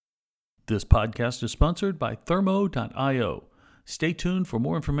This podcast is sponsored by Thermo.io. Stay tuned for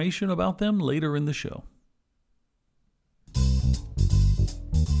more information about them later in the show.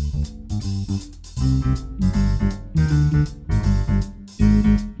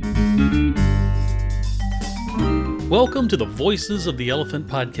 Welcome to the Voices of the Elephant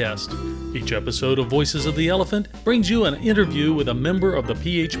podcast. Each episode of Voices of the Elephant brings you an interview with a member of the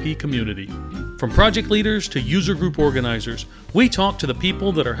PHP community. From project leaders to user group organizers, we talk to the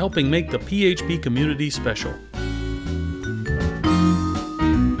people that are helping make the PHP community special.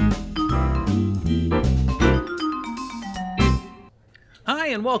 Hi,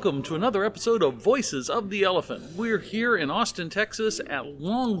 and welcome to another episode of Voices of the Elephant. We're here in Austin, Texas at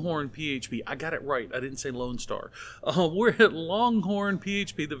Longhorn PHP. I got it right. I didn't say Lone Star. We're at Longhorn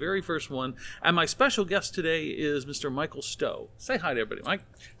PHP, the very first one. And my special guest today is Mr. Michael Stowe. Say hi to everybody, Mike.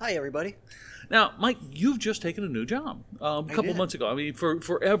 Hi, everybody. Now, Mike, you've just taken a new job a couple months ago. I mean,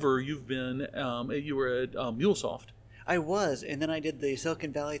 forever you've been, you were at MuleSoft. I was, and then I did the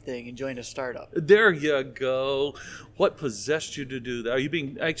Silicon Valley thing and joined a startup. There you go. What possessed you to do that? Are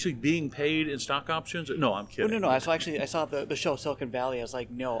you actually being paid in stock options? No, I'm kidding. Oh, no. So I saw the show Silicon Valley. I was like,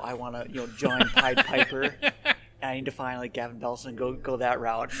 no, I want to join Pied Piper. And I need to find like Gavin Belson, go that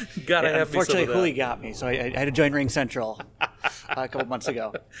route. Gotta have me some of that. Unfortunately, Huli got me, so I had to join Ring Central a couple months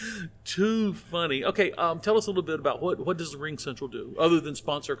ago. Too funny. Okay, tell us a little bit about what does Ring Central do, other than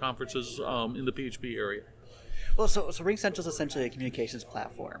sponsor conferences in the PHP area? Well, so Ring Central is essentially a communications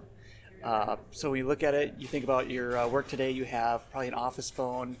platform. So when you look at it, you think about your work today, you have probably an office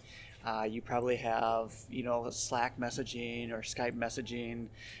phone. You probably have, Slack messaging or Skype messaging.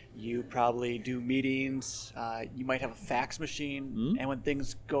 You probably do meetings. You might have a fax machine. Mm-hmm. And when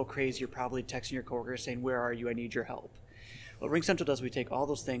things go crazy, you're probably texting your coworkers saying, "Where are you? I need your help." What Ring Central does, we take all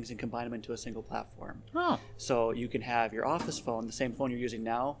those things and combine them into a single platform. Oh. So you can have your office phone, the same phone you're using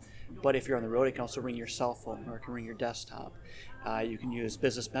now, but if you're on the road, it can also ring your cell phone or it can ring your desktop. You can use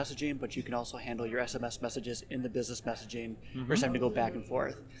business messaging, but you can also handle your SMS messages in the business messaging versus having to go back and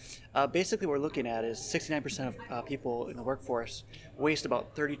forth. Basically, what we're looking at is 69% of people in the workforce waste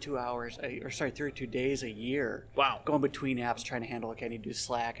about 32 days a year. Wow. Going between apps trying to handle, okay, I need to do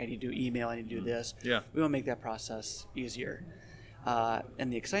Slack, I need to do email, I need to do this. Yeah. We want to make that process easier.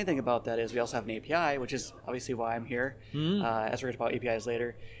 And the exciting thing about that is we also have an API, which is obviously why I'm here, as we're going to talk about APIs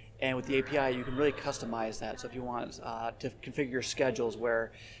later. And with the API, you can really customize that. So if you want to configure your schedules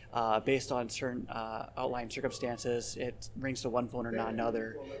where, based on certain outlined circumstances, it rings to one phone or not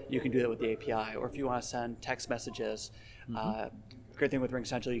another, you can do that with the API. Or if you want to send text messages, great thing with Ring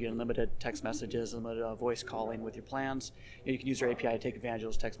Central, you get unlimited text messages, unlimited voice calling with your plans. You can use your API to take advantage of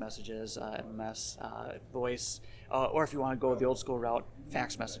those text messages, MMS, voice, or if you want to go the old school route,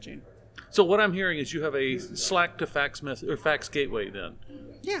 fax messaging. So what I'm hearing is you have a Slack to fax or fax gateway then.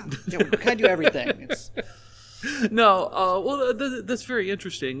 Yeah, we kind of do everything. That's very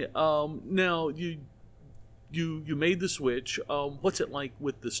interesting. Now you made the switch. What's it like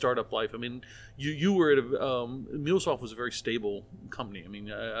with the startup life? I mean, you were at MuleSoft was a very stable company. I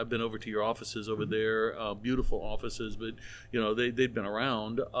mean, I've been over to your offices over there, beautiful offices, but they'd been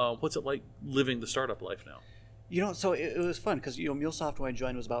around. What's it like living the startup life now? So it was fun because, MuleSoft when I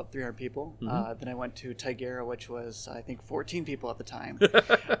joined was about 300 people. Then I went to Tigera, which was, I think, 14 people at the time. When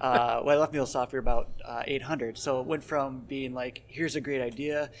I left MuleSoft, we were about 800. So it went from being like, here's a great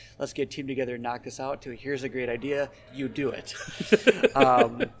idea, let's get a team together and knock this out, to here's a great idea, you do it.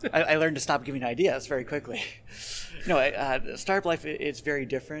 I learned to stop giving ideas very quickly. Startup life, it's very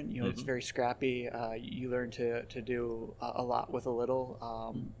different. It's very scrappy. You learn to do a lot with a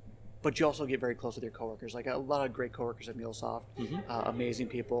little. But you also get very close with your coworkers. Like a lot of great coworkers at MuleSoft, amazing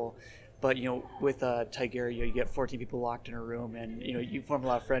people. But with Tigera, you get 14 people locked in a room, and you form a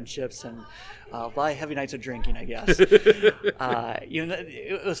lot of friendships and a lot of heavy nights of drinking, I guess. It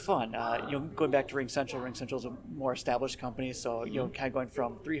was fun. Going back to Ring Central is a more established company, so kind of going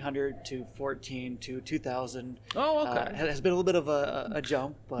from 300 to 14 to 2,000. Oh, okay. Has been a little bit of a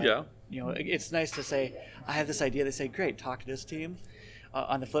jump, but yeah. It's nice to say, I have this idea. They say, great, talk to this team.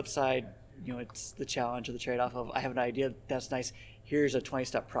 On the flip side, it's the challenge or the trade-off of, I have an idea, that's nice, here's a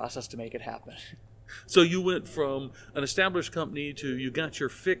 20-step process to make it happen. So you went from an established company to you got your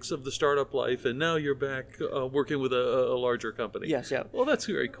fix of the startup life, and now you're back working with a larger company. Yes, yeah. Well, that's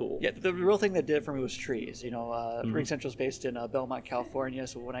very cool. Yeah, the real thing that did it for me was trees. Ring Central is based in Belmont, California,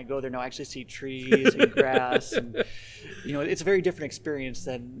 so when I go there now, I actually see trees and grass, and it's a very different experience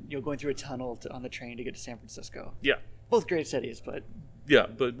than going through a tunnel on the train to get to San Francisco. Yeah. Both great cities, but yeah,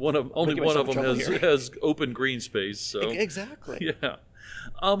 but only one of them has open green space. So exactly. Yeah.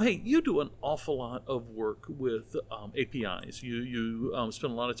 Hey, you do an awful lot of work with APIs. You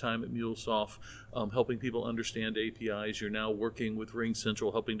spend a lot of time at MuleSoft helping people understand APIs. You're now working with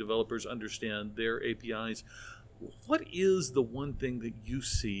RingCentral, helping developers understand their APIs. What is the one thing that you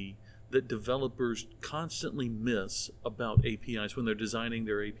see that developers constantly miss about APIs when they're designing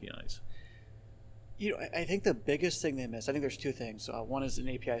their APIs? I think the biggest thing they miss, I think there's two things. One is in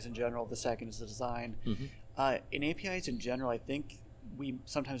APIs in general. The second is the design. In APIs in general, I think we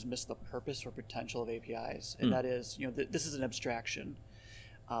sometimes miss the purpose or potential of APIs, and that is, this is an abstraction.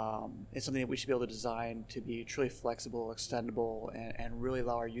 It's something that we should be able to design to be truly flexible, extendable, and really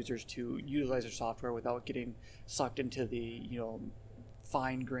allow our users to utilize their software without getting sucked into the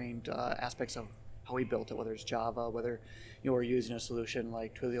fine-grained aspects of how we built it, whether it's Java, whether we're using a solution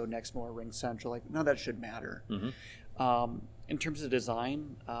like Twilio, Nextmore, RingCentral. Like, none of that should matter. In terms of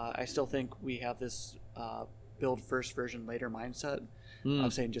design, I still think we have this build first, version later mindset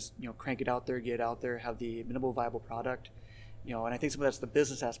of saying just crank it out there, get it out there, have the minimal viable product. And I think some of that's the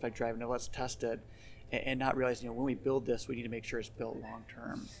business aspect driving it. Let's test it, and not realizing when we build this, we need to make sure it's built long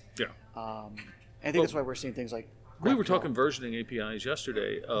term. Yeah. I think that's why we're seeing things like we were talking versioning APIs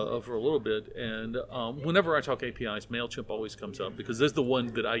yesterday for a little bit, and whenever I talk APIs, MailChimp always comes up because there's the one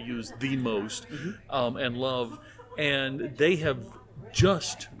that I use the most and love, and they have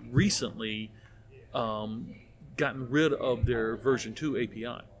just recently gotten rid of their version 2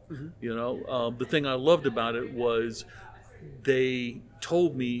 API. The thing I loved about it was they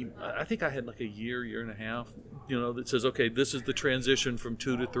told me, I think I had like a year and a half, that says, okay, this is the transition from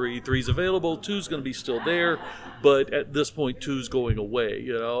 2 to 3. 3's available, 2's going to be still there, but at this point 2's going away,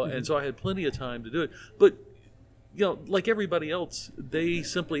 and so I had plenty of time to do it. But like everybody else, they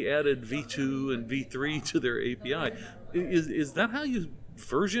simply added V2 and V3 to their API. Is that how you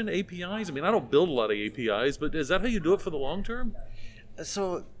version APIs? I mean, I don't build a lot of APIs, but is that how you do it for the long term?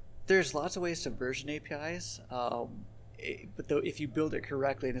 So there's lots of ways to version APIs. But if you build it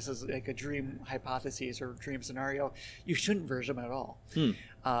correctly, and this is like a dream hypothesis or dream scenario, you shouldn't version them at all.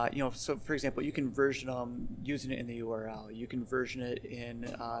 So for example, you can version them using it in the URL. You can version it in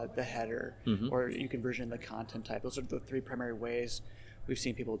the header, or you can version in the content type. Those are the three primary ways we've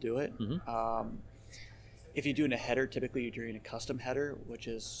seen people do it. If you do in a header, typically you're doing a custom header, which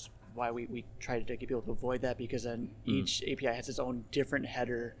is why we try to get people to avoid that, because then each API has its own different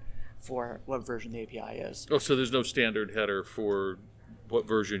header for what version the API is. Oh, so there's no standard header for what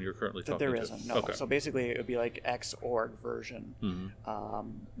version you're currently talking to? There isn't, no. Okay. So basically it would be like X org version,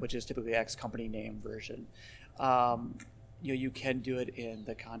 which is typically X company name version. You can do it in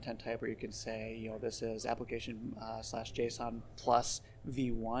the content type, where you can say, this is application /JSON plus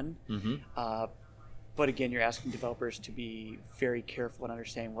V1. But again, you're asking developers to be very careful in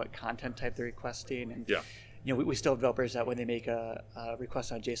understanding what content type they're requesting. And we still have developers that when they make a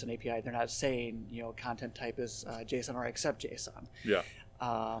request on a JSON API, they're not saying, content type is JSON or accept JSON. Yeah.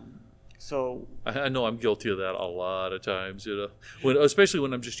 So I know I'm guilty of that a lot of times, especially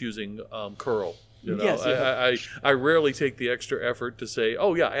when I'm just using curl. Yes, I rarely take the extra effort to say,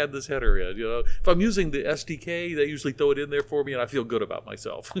 oh yeah, add this header in. If I'm using the SDK, they usually throw it in there for me, and I feel good about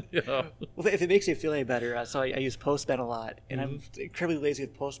myself. Well, if it makes you feel any better, so I use Postman a lot, and I'm incredibly lazy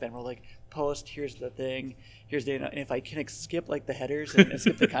with Postman. We're like, post, here's the thing, here's the, and if I can skip like the headers and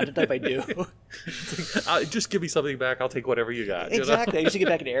skip the content type, I do. Just give me something back. I'll take whatever you got. Exactly. I usually get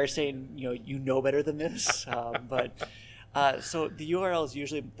back an error saying, you know better than this, but. So the URL is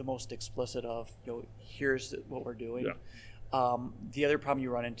usually the most explicit of, here's what we're doing. Yeah. The other problem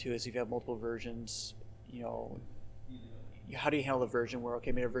you run into is if you have multiple versions, how do you handle the version where,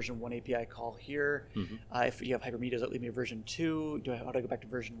 okay, I made a version 1 API call here. If you have Hypermedia, does it leave me a version 2? How do I go back to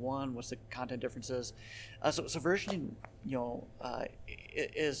version 1? What's the content differences? So versioning,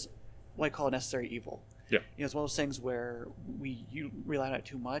 is what I call a necessary evil. Yeah. It's one of those things where you rely on it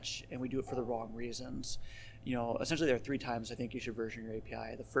too much, and we do it for the wrong reasons. Essentially there are 3 times I think you should version your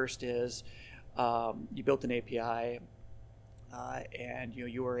API. The first is you built an API and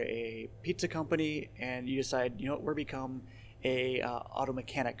you were a pizza company, and you decide, we're become a auto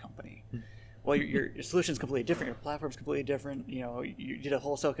mechanic company. Well, your solution is completely different. Your platform's completely different. You did a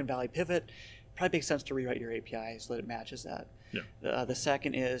whole Silicon Valley pivot. Probably makes sense to rewrite your API so that it matches that. Yeah. The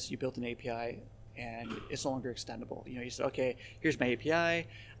second is you built an API and it's no longer extendable. You said, okay, here's my API.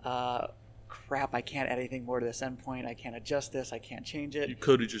 Crap, I can't add anything more to this endpoint. I can't adjust this. I can't change it. You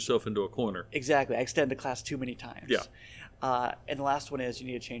coded yourself into a corner. Exactly. I extended the class too many times. Yeah. And the last one is you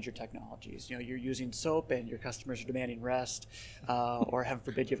need to change your technologies. You're using SOAP and your customers are demanding REST, or heaven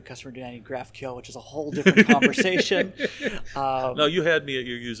forbid you have a customer demanding GraphQL, which is a whole different conversation. No, you had me at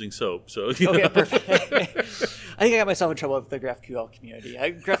you're using SOAP. So okay, perfect. I think I got myself in trouble with the GraphQL community.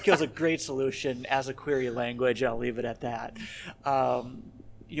 GraphQL is a great solution as a query language, and I'll leave it at that.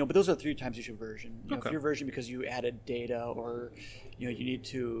 But those are 3 times you should version. If you're version because you added data or you need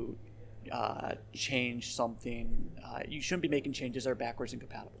to change something, you shouldn't be making changes that are backwards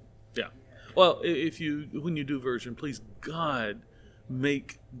incompatible. Yeah. Well, when you do version, please God,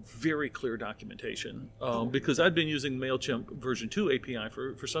 make very clear documentation, because I'd been using MailChimp version 2 API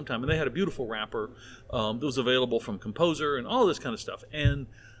for some time, and they had a beautiful wrapper that was available from Composer and all this kind of stuff. And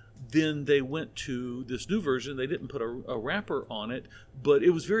then they went to this new version. They didn't put a wrapper on it, but it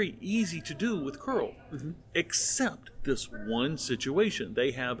was very easy to do with curl, except this one situation.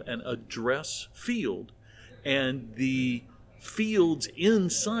 They have an address field, and the fields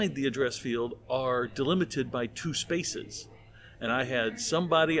inside the address field are delimited by 2 spaces. And I had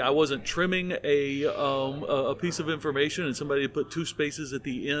somebody, I wasn't trimming a piece of information, and somebody had put 2 spaces at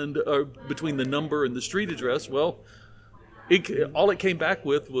the end, or between the number and the street address. Well, all it came back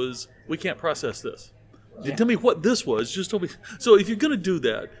with was, we can't process this. Didn't tell me what this was, just told me. So if you're going to do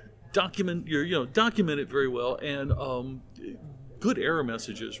that, document it very well, and good error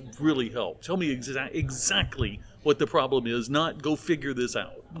messages really help. Tell me exactly what the problem is, not go figure this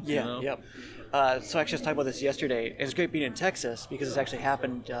out. Yeah, yep. So actually, I was talking about this yesterday. It was great being in Texas because this actually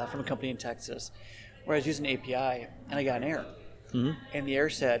happened from a company in Texas where I was using an API and I got an error. And the error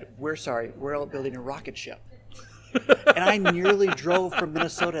said, "We're sorry, we're out building a rocket ship." And I nearly drove from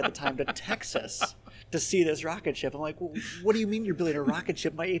Minnesota at the time to Texas to see this rocket ship. I'm like, well, what do you mean you're building a rocket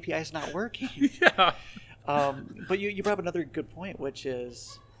ship? My API is not working. Yeah. But you brought up another good point, which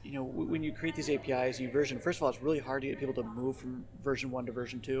is, when you create these APIs, you version, first of all, it's really hard to get people to move from version 1 to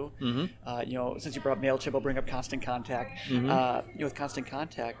version 2. Since you brought up MailChimp, I'll bring up Constant Contact. With Constant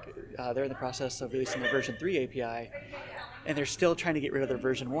Contact, they're in the process of releasing the version 3 API, and they're still trying to get rid of their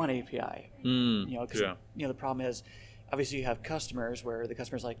version 1 API. The problem is, obviously you have customers where the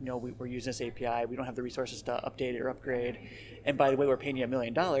customer's like, no, we're using this API, we don't have the resources to update it or upgrade, and by the way, we're paying you $1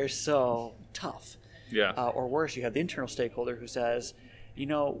 million, so tough. Yeah. Or worse, you have the internal stakeholder who says,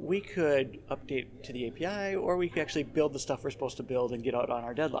 we could update to the API, or we could actually build the stuff we're supposed to build and get out on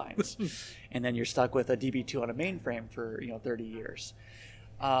our deadlines. And then you're stuck with a DB2 on a mainframe for 30 years.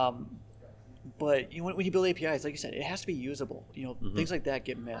 But when you build APIs, like you said, it has to be usable. Things like that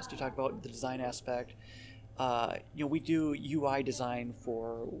get missed. You talk about the design aspect. We do UI design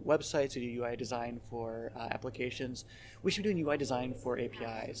for websites. We do UI design for applications. We should be doing UI design for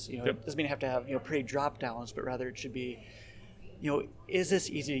APIs. It doesn't mean you have to have pretty drop downs, but rather it should be, is this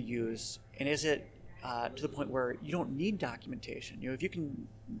easy to use, and is it to the point where you don't need documentation? If you can,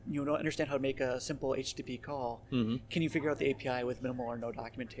 understand how to make a simple HTTP call, can you figure out the API with minimal or no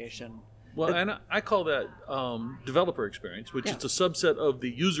documentation? Well, and I call that developer experience, which is a subset of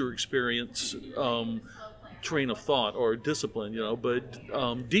the user experience train of thought or discipline, But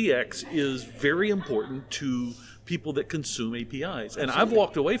DX is very important to people that consume APIs. And Absolutely. I've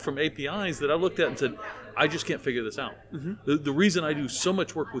walked away from APIs that I looked at and said, I just can't figure this out. The reason I do so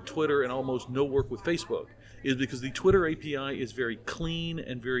much work with Twitter and almost no work with Facebook is because the Twitter API is very clean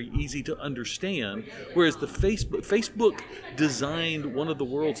and very easy to understand, whereas the Facebook designed one of the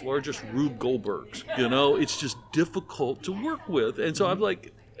world's largest Rube Goldbergs. It's just difficult to work with, and so I'm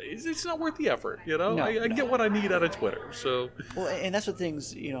like, it's not worth the effort. I get what I need out of Twitter. So well, and that's what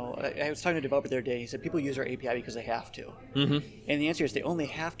things. I was talking to a developer the other day. He said people use our API because they have to, and the answer is they only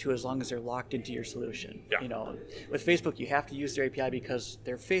have to as long as they're locked into your solution. Yeah. With Facebook, you have to use their API because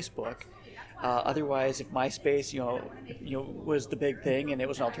they're Facebook. Otherwise, if MySpace, was the big thing and it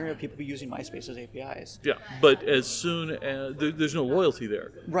was an alternative, people would be using MySpace's APIs. Yeah, but as soon as there's no loyalty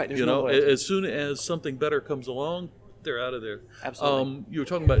there, right? There's no loyalty. As soon as something better comes along, they're out of there. Absolutely. You were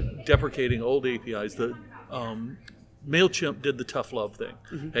talking about deprecating old APIs. The MailChimp did the tough love thing.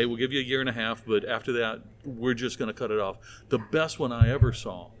 Hey, we'll give you a year and a half, but after that, we're just going to cut it off. The best one I ever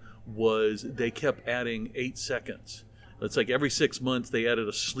saw was they kept adding 8 seconds. It's like every 6 months they added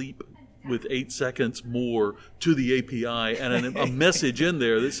a sleep with 8 seconds more to the API and a message in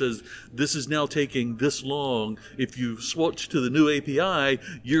there that says this is now taking this long. If you switch to the new API,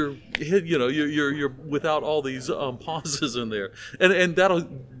 you're without all these pauses in there, and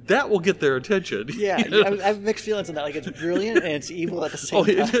that will get their attention. Yeah, I have mixed feelings on that. Like, it's brilliant and it's evil at the same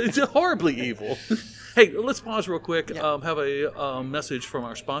time. It's horribly evil. Hey, let's pause real quick. Yeah. Have a message from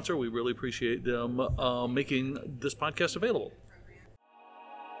our sponsor. We really appreciate them making this podcast available.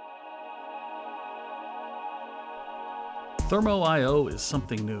 Thermo.io is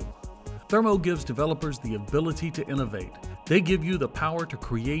something new. Thermo gives developers the ability to innovate. They give you the power to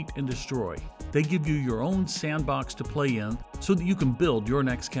create and destroy. They give you your own sandbox to play in so that you can build your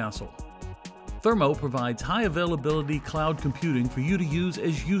next castle. Thermo provides high availability cloud computing for you to use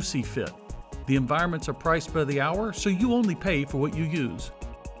as you see fit. The environments are priced by the hour, so you only pay for what you use.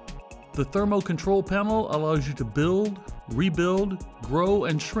 The Thermo control panel allows you to build, rebuild, grow,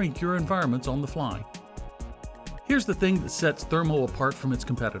 and shrink your environments on the fly. Here's the thing that sets Thermo apart from its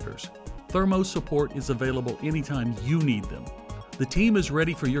competitors. Thermo support is available anytime you need them. The team is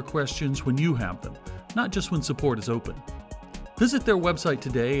ready for your questions when you have them, not just when support is open. Visit their website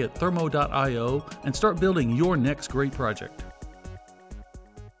today at thermo.io and start building your next great project.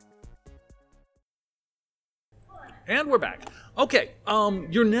 And we're back. Okay,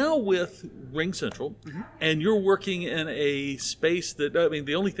 you're now with Ring Central, and you're working in a space that, I mean,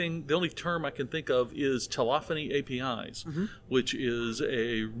 the only term I can think of is telephony APIs, which is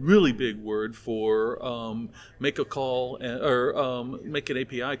a really big word for make a call or make an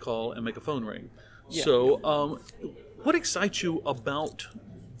API call and make a phone ring. Yeah. So, what excites you about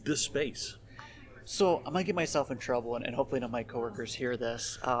this space? So I'm going to get myself in trouble, and hopefully none of my coworkers hear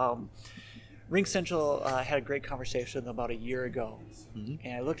this. Ring Central had a great conversation with them about a year ago,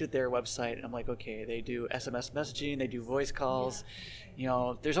 and I looked at their website, and I'm like, okay, they do SMS messaging, they do voice calls. You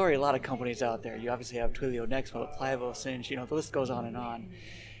know, there's already a lot of companies out there. You obviously have Twilio, Nextmo, Plivo, Sinch, you know, the list goes on.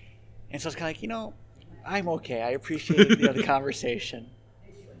 And so it's kind of like, you know, I'm okay. I appreciate the conversation.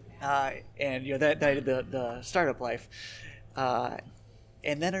 And, you know, that I did the startup life. And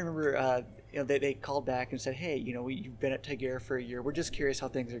then I remember, you know, they called back and said, hey, you know, you've been at Tigera for a year. We're just curious how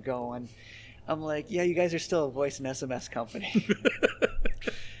things are going. I'm like, yeah, you guys are still a voice and SMS company.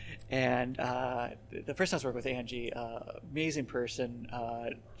 And the person I was working with, Angie, amazing person.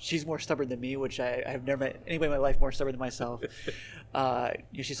 She's more stubborn than me, which I've never met anybody in my life more stubborn than myself.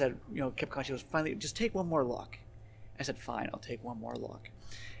 She said, you know, kept calling. She goes, finally, just take one more look. I said, fine, I'll take one more look.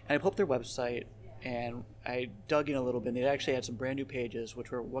 And I pulled up their website, and I dug in a little bit. And they actually had some brand new pages,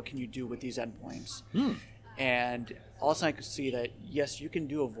 which were, what can you do with these endpoints? And all of a sudden I could see that, yes, you can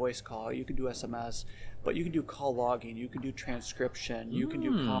do a voice call, you can do SMS, but you can do call logging, you can do transcription, you can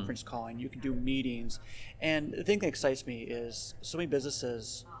do conference calling, you can do meetings. And the thing that excites me is so many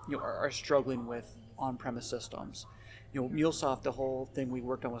businesses, you know, are struggling with on-premise systems. You know, MuleSoft, the whole thing we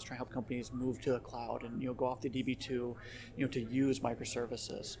worked on was trying to help companies move to the cloud and, you know, go off the DB2, you know, to use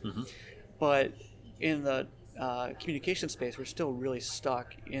microservices. But in the communication space, we're still really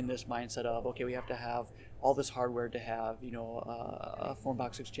stuck in this mindset of, okay, we have to have all this hardware to have, you know, a phone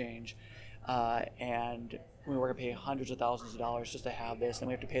box exchange, and we're going to pay hundreds of thousands of dollars just to have this, and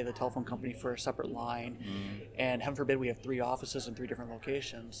we have to pay the telephone company for a separate line, and heaven forbid we have 3 offices in 3 different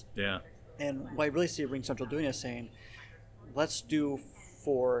locations. Yeah. And what I really see Ring Central doing is saying, let's do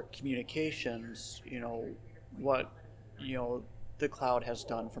for communications, you know, what, you know, the cloud has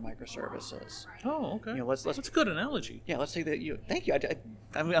done for microservices. Oh, okay. You know, let's that's a good analogy. Yeah, let's take that. Thank you.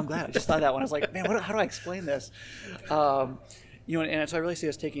 I'm glad. I just thought that one. I was like, man, how do I explain this? You know, and so I really see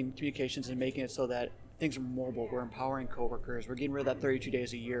us taking communications and making it so that things are mobile. We're empowering coworkers. We're getting rid of that 32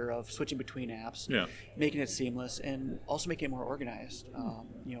 days a year of switching between apps. Yeah. Making it seamless and also making it more organized.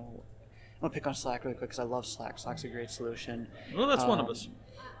 You know, I'm gonna pick on Slack really quick because I love Slack. Slack's a great solution. Well, that's one of us.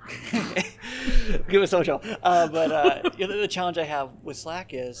 Give it a social. But you know, the challenge I have with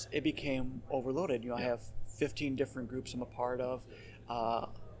Slack is it became overloaded. You know, I have 15 different groups I'm a part of.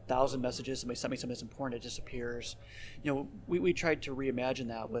 1,000 messages. Somebody sent me something that's important, it disappears. You know, we tried to reimagine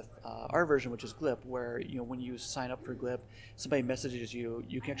that with our version, which is Glip, where, you know, when you sign up for Glip, somebody messages you,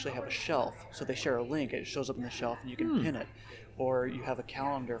 you can actually have a shelf. So they share a link, it shows up in the shelf, and you can pin it. Or you have a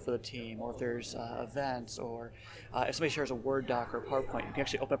calendar for the team, or if there's events, or if somebody shares a Word doc or a PowerPoint, you can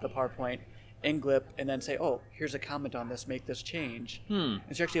actually open up the PowerPoint in Glip and then say, oh, here's a comment on this, make this change. And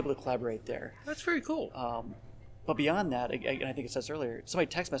so you're actually able to collaborate there. That's very cool. But beyond that, and I think it says earlier, somebody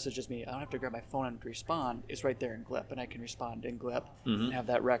text messages me, I don't have to grab my phone and respond. It's right there in Glip, and I can respond in Glip and have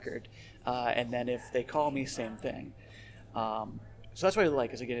that record. And then if they call me, same thing. So that's what I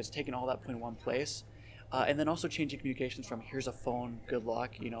like, is again, it's taking all that point in one place. And then also changing communications from here's a phone, good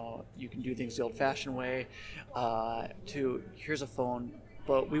luck, you know, you can do things the old-fashioned way, to here's a phone,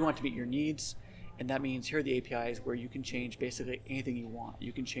 but we want to meet your needs. And that means here are the APIs where you can change basically anything you want.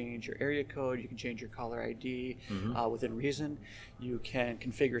 You can change your area code, you can change your caller ID within reason. You can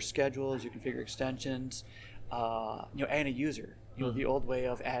configure schedules, you can configure extensions, you know, add a user. You know, the old way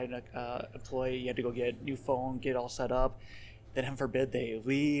of adding an employee, you had to go get a new phone, get it all set up. Then heaven forbid they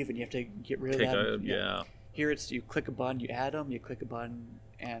leave and you have to get rid of them. Yeah. Here it's you click a button, you add them, you click a button,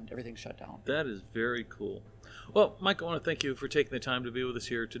 and everything's shut down. That is very cool. Well, Mike, I want to thank you for taking the time to be with us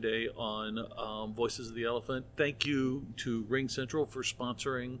here today on Voices of the Elephant. Thank you to Ring Central for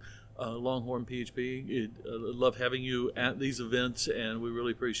sponsoring Longhorn PHP. I love having you at these events, and we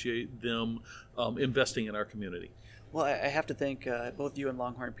really appreciate them investing in our community. Well, I have to thank both you and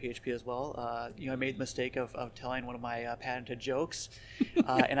Longhorn PHP as well. I made the mistake of telling one of my patented jokes,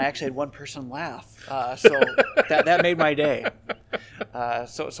 and I actually had one person laugh. So that made my day.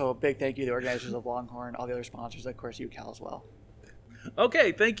 So a big thank you to the organizers of Longhorn, all the other sponsors, of course, you, Cal, as well.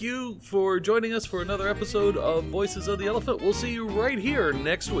 Okay, thank you for joining us for another episode of Voices of the Elephant. We'll see you right here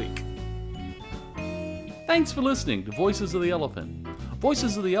next week. Thanks for listening to Voices of the Elephant.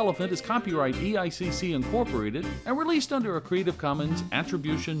 Voices of the Elephant is copyright EICC Incorporated and released under a Creative Commons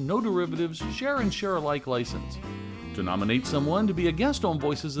Attribution, No Derivatives, Share and Share Alike license. To nominate someone to be a guest on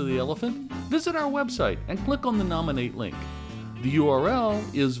Voices of the Elephant, visit our website and click on the Nominate link. The URL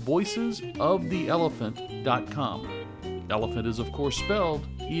is voicesoftheelephant.com. Elephant is, of course, spelled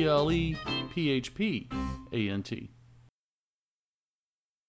ELEPHPANT.